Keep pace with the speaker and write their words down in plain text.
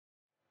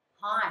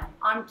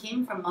I'm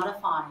Kim from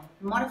Modifie.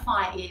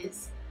 Modifie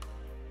is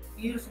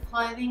beautiful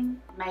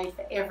clothing made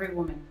for every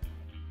woman.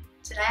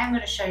 Today I'm going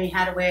to show you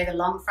how to wear the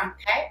long front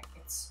cape.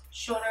 It's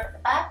shorter at the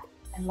back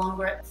and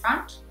longer at the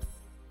front.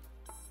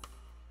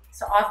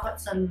 So I've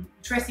got some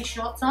dressy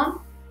shorts on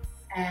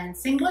and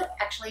singlet,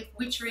 actually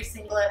witchery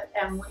singlet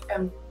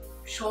and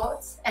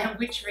shorts and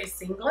witchery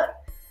singlet.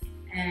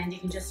 And you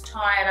can just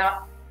tie it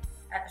up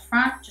at the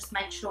front. Just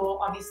make sure,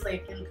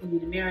 obviously, if you're looking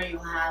in a mirror, you'll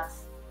have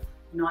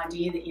an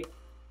idea that your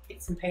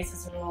bits and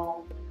pieces are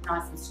all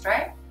nice and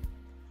straight.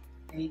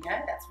 There you go,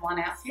 that's one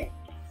outfit.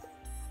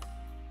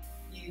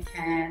 You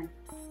can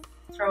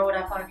throw it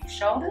up over your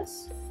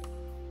shoulders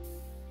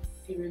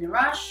if you're in a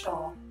rush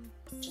or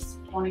just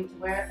wanting to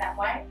wear it that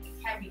way.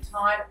 It can be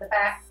tied at the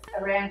back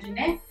around your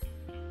neck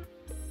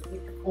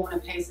with the corner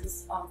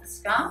pieces of the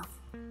scarf.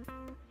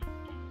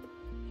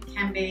 It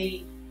can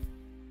be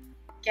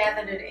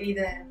gathered at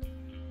either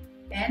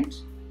end,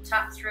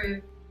 tucked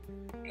through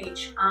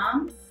each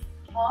arm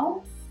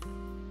hole,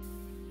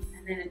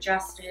 and then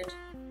adjusted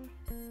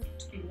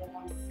to be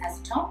worn as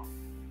a top.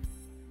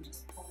 And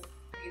just pull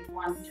either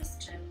one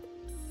just to,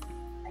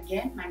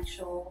 again, make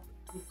sure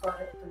you've got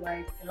it the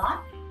way that you like.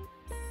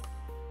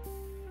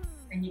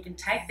 Then you can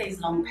take these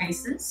long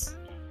pieces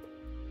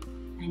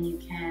and you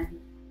can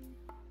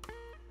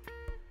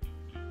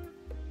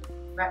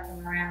wrap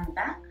them around the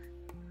back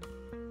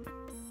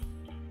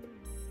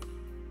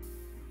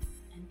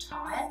and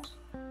tie it.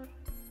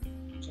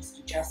 Just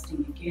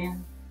adjusting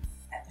again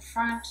at the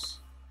front.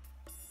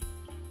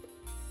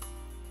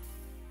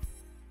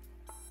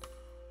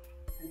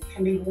 And it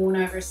can be worn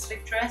over a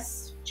slip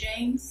dress,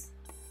 jeans,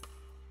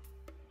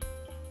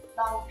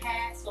 long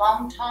pants,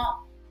 long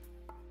top,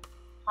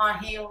 high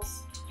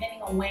heels,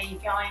 depending on where you're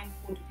going,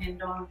 will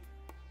depend on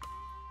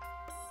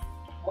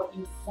what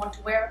you want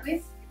to wear it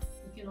with.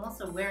 You can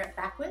also wear it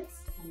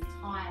backwards and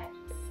tie it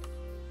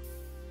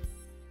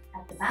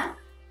at the back.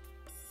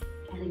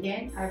 And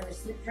again, over a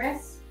slip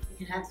dress.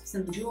 You can have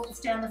some jewels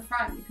down the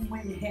front. You can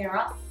wear your hair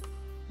up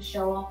to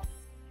show off.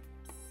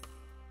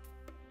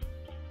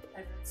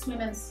 Over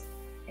swimmers,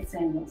 it's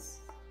endless.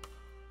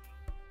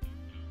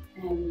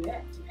 And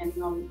yeah,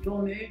 depending on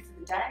your mood for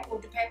the day, will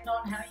depend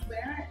on how you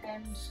wear it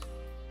and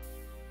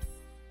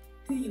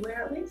who you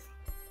wear it with.